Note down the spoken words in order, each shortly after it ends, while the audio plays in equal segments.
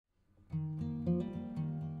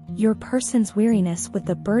Your person's weariness with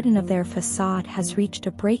the burden of their facade has reached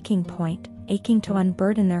a breaking point, aching to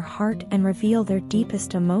unburden their heart and reveal their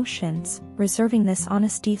deepest emotions, reserving this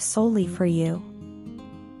honesty solely for you.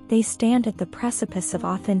 They stand at the precipice of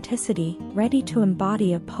authenticity, ready to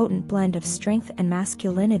embody a potent blend of strength and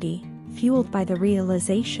masculinity, fueled by the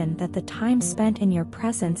realization that the time spent in your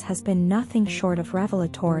presence has been nothing short of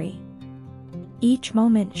revelatory. Each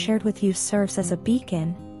moment shared with you serves as a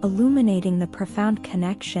beacon, illuminating the profound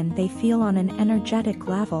connection they feel on an energetic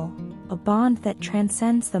level, a bond that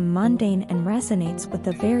transcends the mundane and resonates with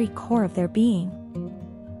the very core of their being.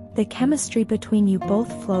 The chemistry between you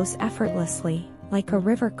both flows effortlessly, like a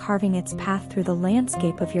river carving its path through the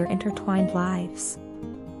landscape of your intertwined lives.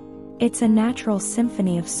 It's a natural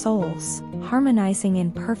symphony of souls, harmonizing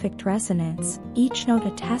in perfect resonance, each note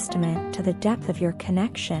a testament to the depth of your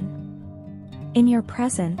connection. In your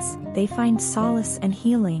presence, they find solace and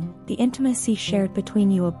healing, the intimacy shared between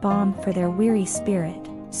you a balm for their weary spirit,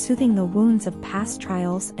 soothing the wounds of past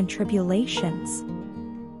trials and tribulations.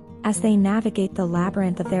 As they navigate the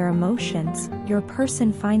labyrinth of their emotions, your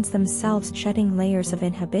person finds themselves shedding layers of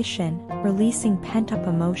inhibition, releasing pent-up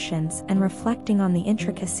emotions and reflecting on the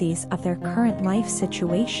intricacies of their current life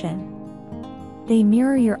situation. They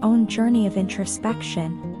mirror your own journey of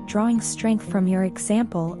introspection, drawing strength from your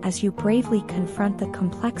example as you bravely confront the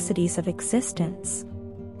complexities of existence.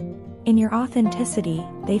 In your authenticity,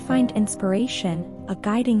 they find inspiration, a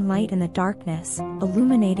guiding light in the darkness,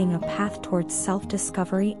 illuminating a path towards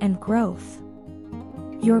self-discovery and growth.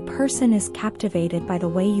 Your person is captivated by the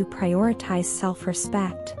way you prioritize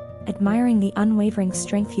self-respect, admiring the unwavering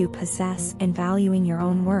strength you possess and valuing your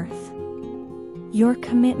own worth. Your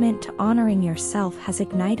commitment to honoring yourself has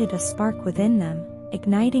ignited a spark within them,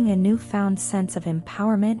 igniting a newfound sense of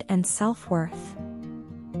empowerment and self-worth.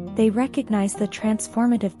 They recognize the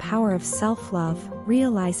transformative power of self-love,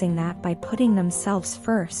 realizing that by putting themselves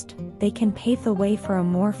first, they can pave the way for a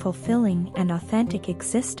more fulfilling and authentic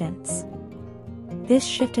existence. This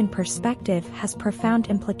shift in perspective has profound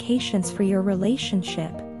implications for your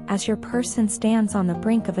relationship, as your person stands on the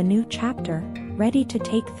brink of a new chapter, ready to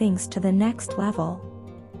take things to the next level.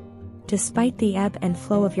 Despite the ebb and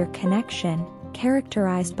flow of your connection,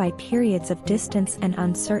 characterized by periods of distance and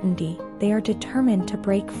uncertainty, they are determined to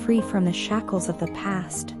break free from the shackles of the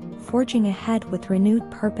past, forging ahead with renewed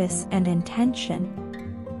purpose and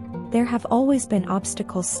intention. There have always been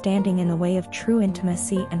obstacles standing in the way of true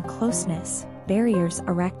intimacy and closeness, barriers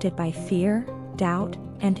erected by fear, doubt,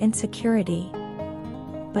 and insecurity.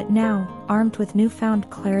 But now, armed with newfound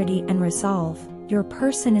clarity and resolve, your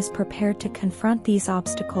person is prepared to confront these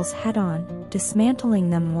obstacles head-on, dismantling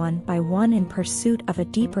them one by one in pursuit of a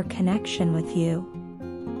deeper connection with you.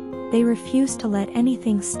 They refuse to let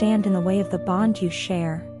anything stand in the way of the bond you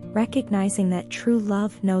share, recognizing that true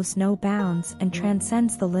love knows no bounds and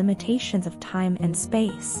transcends the limitations of time and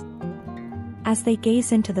space. As they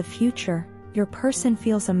gaze into the future, your person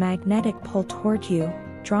feels a magnetic pull toward you,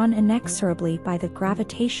 drawn inexorably by the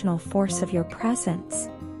gravitational force of your presence.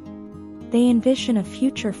 They envision a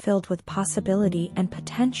future filled with possibility and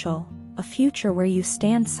potential, a future where you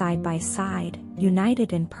stand side by side,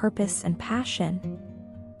 united in purpose and passion.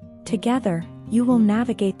 Together, you will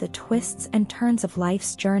navigate the twists and turns of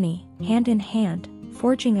life's journey, hand in hand,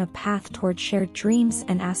 forging a path toward shared dreams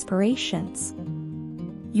and aspirations.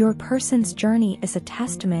 Your person's journey is a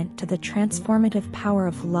testament to the transformative power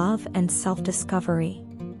of love and self-discovery.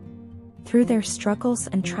 Through their struggles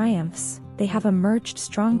and triumphs, they have emerged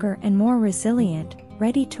stronger and more resilient,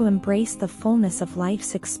 ready to embrace the fullness of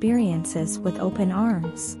life's experiences with open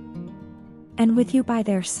arms. And with you by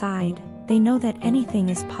their side, they know that anything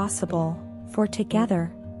is possible, for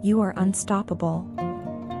together, you are unstoppable.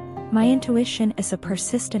 My intuition is a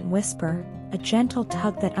persistent whisper, a gentle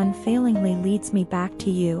tug that unfailingly leads me back to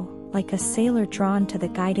you, like a sailor drawn to the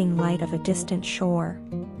guiding light of a distant shore.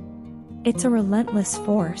 It's a relentless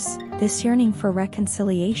force, this yearning for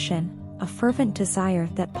reconciliation, a fervent desire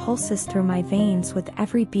that pulses through my veins with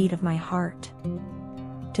every beat of my heart.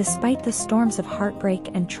 Despite the storms of heartbreak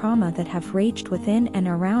and trauma that have raged within and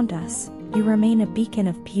around us, you remain a beacon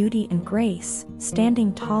of beauty and grace,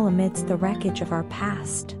 standing tall amidst the wreckage of our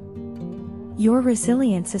past. Your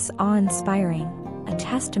resilience is awe-inspiring, a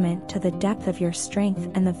testament to the depth of your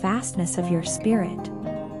strength and the vastness of your spirit.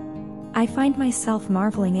 I find myself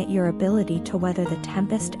marveling at your ability to weather the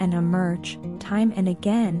tempest and emerge, time and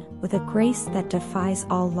again, with a grace that defies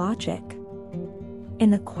all logic. In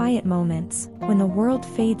the quiet moments, when the world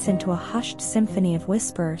fades into a hushed symphony of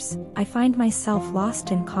whispers, I find myself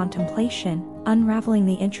lost in contemplation, unraveling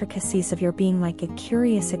the intricacies of your being like a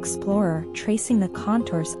curious explorer tracing the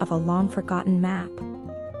contours of a long-forgotten map.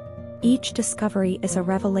 Each discovery is a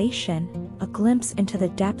revelation, a glimpse into the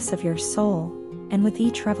depths of your soul, and with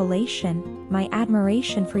each revelation, my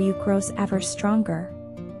admiration for you grows ever stronger.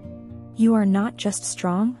 You are not just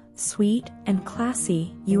strong, sweet, and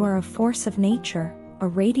classy, you are a force of nature, a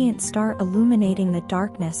radiant star illuminating the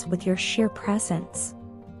darkness with your sheer presence.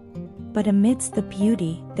 But amidst the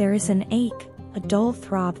beauty, there is an ache, a dull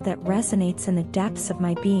throb that resonates in the depths of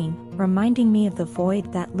my being, reminding me of the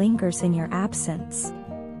void that lingers in your absence.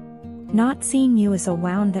 Not seeing you is a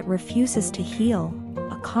wound that refuses to heal,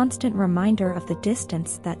 a constant reminder of the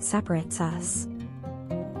distance that separates us.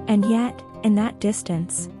 And yet, in that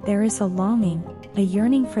distance, there is a longing, a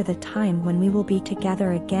yearning for the time when we will be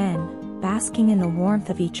together again, basking in the warmth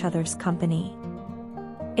of each other's company.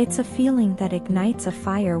 It's a feeling that ignites a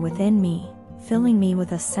fire within me, filling me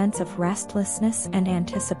with a sense of restlessness and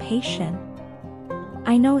anticipation.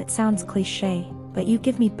 I know it sounds cliché, but you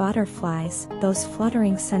give me butterflies, those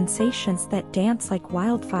fluttering sensations that dance like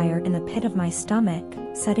wildfire in the pit of my stomach,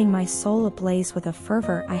 setting my soul ablaze with a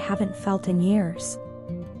fervor I haven't felt in years.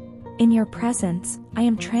 In your presence, I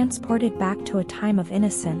am transported back to a time of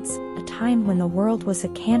innocence, a time when the world was a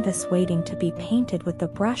canvas waiting to be painted with the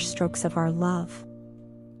brushstrokes of our love.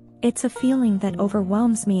 It's a feeling that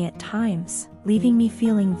overwhelms me at times, leaving me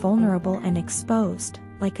feeling vulnerable and exposed,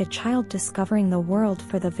 like a child discovering the world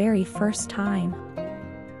for the very first time.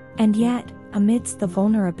 And yet, amidst the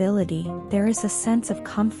vulnerability, there is a sense of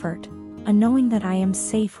comfort, a knowing that I am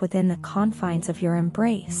safe within the confines of your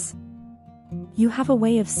embrace. You have a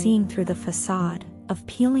way of seeing through the facade, of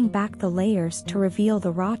peeling back the layers to reveal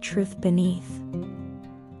the raw truth beneath.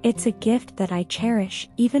 It's a gift that I cherish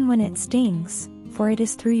even when it stings, for it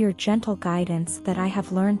is through your gentle guidance that I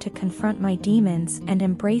have learned to confront my demons and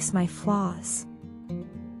embrace my flaws.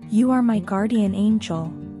 You are my guardian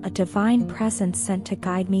angel, a divine presence sent to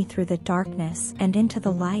guide me through the darkness and into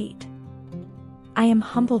the light. I am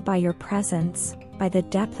humbled by your presence, by the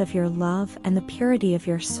depth of your love and the purity of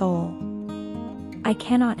your soul. I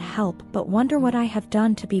cannot help but wonder what I have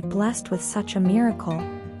done to be blessed with such a miracle,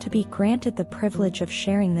 to be granted the privilege of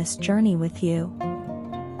sharing this journey with you.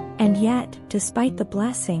 And yet, despite the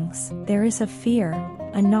blessings, there is a fear,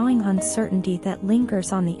 a gnawing uncertainty that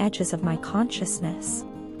lingers on the edges of my consciousness.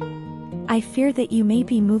 I fear that you may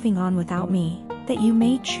be moving on without me, that you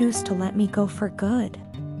may choose to let me go for good.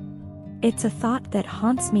 It's a thought that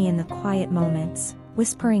haunts me in the quiet moments,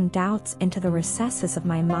 whispering doubts into the recesses of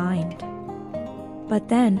my mind. But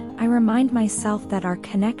then, I remind myself that our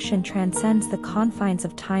connection transcends the confines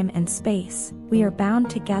of time and space. We are bound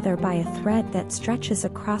together by a thread that stretches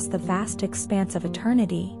across the vast expanse of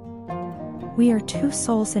eternity. We are two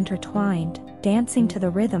souls intertwined, dancing to the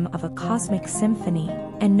rhythm of a cosmic symphony,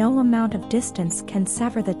 and no amount of distance can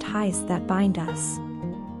sever the ties that bind us.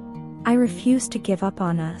 I refuse to give up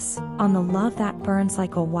on us, on the love that burns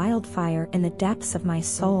like a wildfire in the depths of my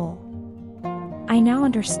soul. I now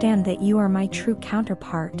understand that you are my true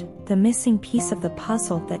counterpart, the missing piece of the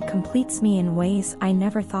puzzle that completes me in ways I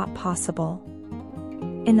never thought possible.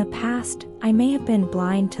 In the past, I may have been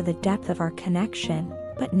blind to the depth of our connection,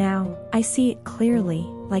 but now, I see it clearly,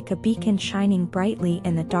 like a beacon shining brightly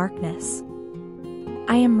in the darkness.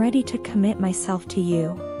 I am ready to commit myself to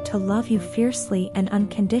you, to love you fiercely and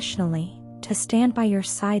unconditionally, to stand by your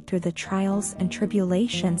side through the trials and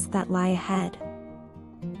tribulations that lie ahead.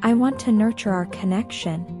 I want to nurture our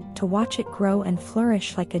connection, to watch it grow and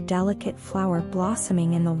flourish like a delicate flower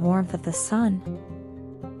blossoming in the warmth of the sun.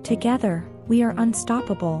 Together, we are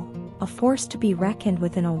unstoppable, a force to be reckoned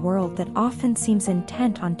with in a world that often seems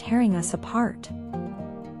intent on tearing us apart.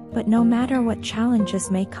 But no matter what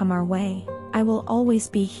challenges may come our way, I will always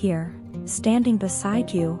be here, standing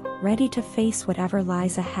beside you, ready to face whatever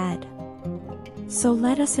lies ahead. So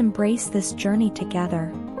let us embrace this journey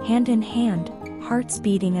together, hand in hand, hearts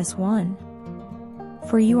beating as one.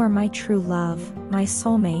 For you are my true love, my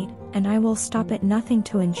soulmate, and I will stop at nothing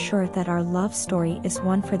to ensure that our love story is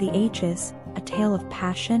one for the ages, a tale of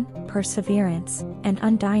passion, perseverance, and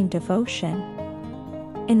undying devotion.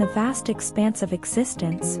 In the vast expanse of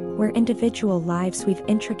existence, where individual lives weave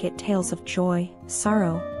intricate tales of joy,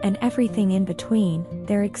 sorrow, and everything in between,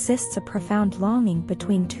 there exists a profound longing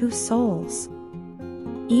between two souls.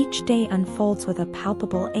 Each day unfolds with a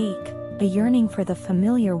palpable ache, a yearning for the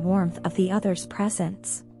familiar warmth of the other's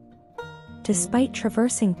presence. Despite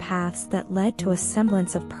traversing paths that led to a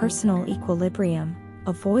semblance of personal equilibrium,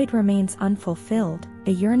 a void remains unfulfilled,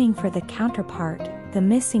 a yearning for the counterpart, the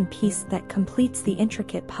missing piece that completes the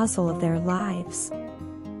intricate puzzle of their lives.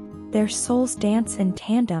 Their souls dance in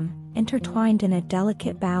tandem, intertwined in a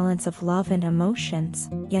delicate balance of love and emotions,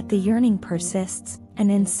 yet the yearning persists, an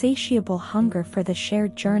insatiable hunger for the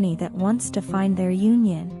shared journey that once defined their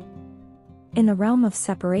union. In the realm of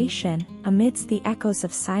separation, amidst the echoes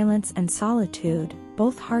of silence and solitude,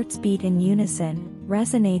 both hearts beat in unison,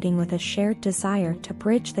 resonating with a shared desire to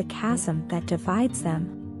bridge the chasm that divides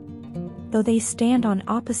them. Though they stand on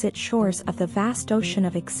opposite shores of the vast ocean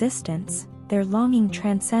of existence, their longing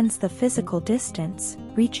transcends the physical distance,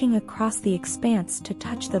 reaching across the expanse to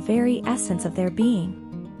touch the very essence of their being.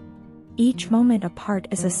 Each moment apart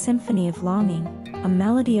is a symphony of longing, a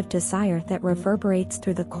melody of desire that reverberates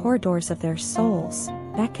through the corridors of their souls,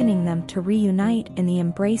 beckoning them to reunite in the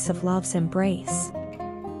embrace of love's embrace.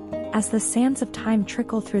 As the sands of time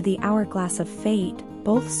trickle through the hourglass of fate,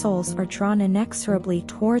 both souls are drawn inexorably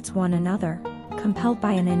towards one another, compelled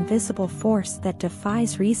by an invisible force that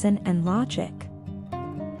defies reason and logic.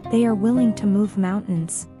 They are willing to move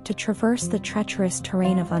mountains, to traverse the treacherous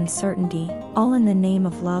terrain of uncertainty, all in the name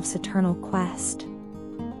of love's eternal quest.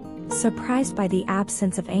 Surprised by the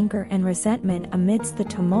absence of anger and resentment amidst the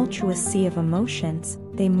tumultuous sea of emotions,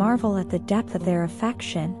 they marvel at the depth of their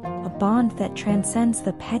affection, a bond that transcends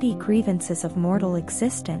the petty grievances of mortal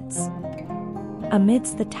existence.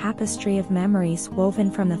 Amidst the tapestry of memories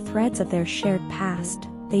woven from the threads of their shared past,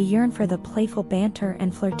 they yearn for the playful banter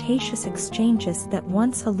and flirtatious exchanges that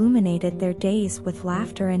once illuminated their days with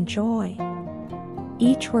laughter and joy.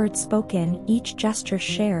 Each word spoken, each gesture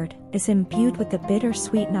shared, is imbued with the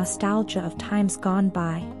bittersweet nostalgia of times gone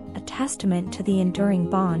by, a testament to the enduring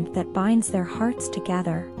bond that binds their hearts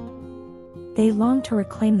together. They long to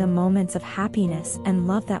reclaim the moments of happiness and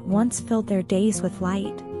love that once filled their days with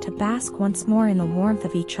light, to bask once more in the warmth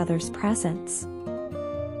of each other's presence.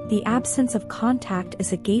 The absence of contact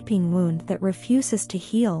is a gaping wound that refuses to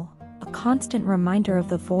heal, a constant reminder of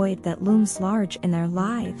the void that looms large in their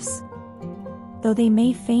lives. Though they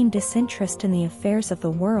may feign disinterest in the affairs of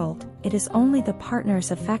the world, it is only the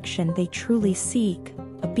partner's affection they truly seek,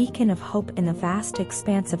 a beacon of hope in the vast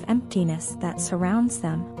expanse of emptiness that surrounds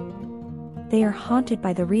them. They are haunted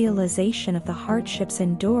by the realization of the hardships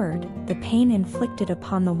endured, the pain inflicted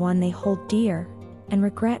upon the one they hold dear, and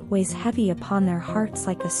regret weighs heavy upon their hearts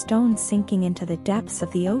like a stone sinking into the depths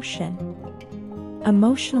of the ocean.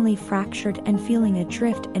 Emotionally fractured and feeling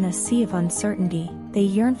adrift in a sea of uncertainty, they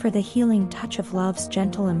yearn for the healing touch of love's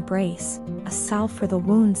gentle embrace, a salve for the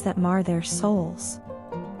wounds that mar their souls.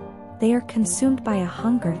 They are consumed by a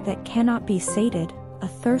hunger that cannot be sated, a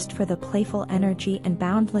thirst for the playful energy and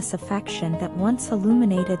boundless affection that once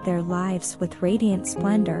illuminated their lives with radiant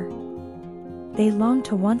splendor. They long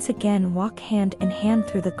to once again walk hand in hand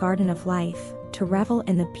through the garden of life, to revel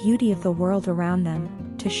in the beauty of the world around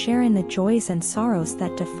them, to share in the joys and sorrows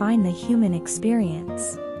that define the human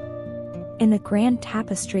experience. In the grand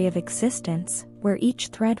tapestry of existence, where each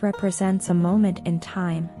thread represents a moment in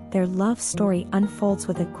time, their love story unfolds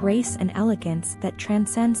with a grace and elegance that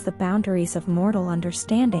transcends the boundaries of mortal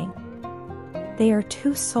understanding. They are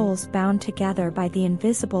two souls bound together by the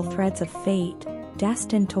invisible threads of fate,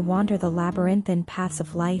 destined to wander the labyrinthine paths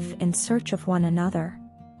of life in search of one another.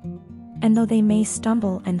 And though they may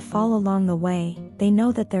stumble and fall along the way, they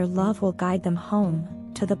know that their love will guide them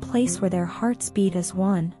home, to the place where their hearts beat as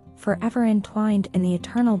one, forever entwined in the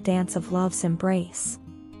eternal dance of love's embrace.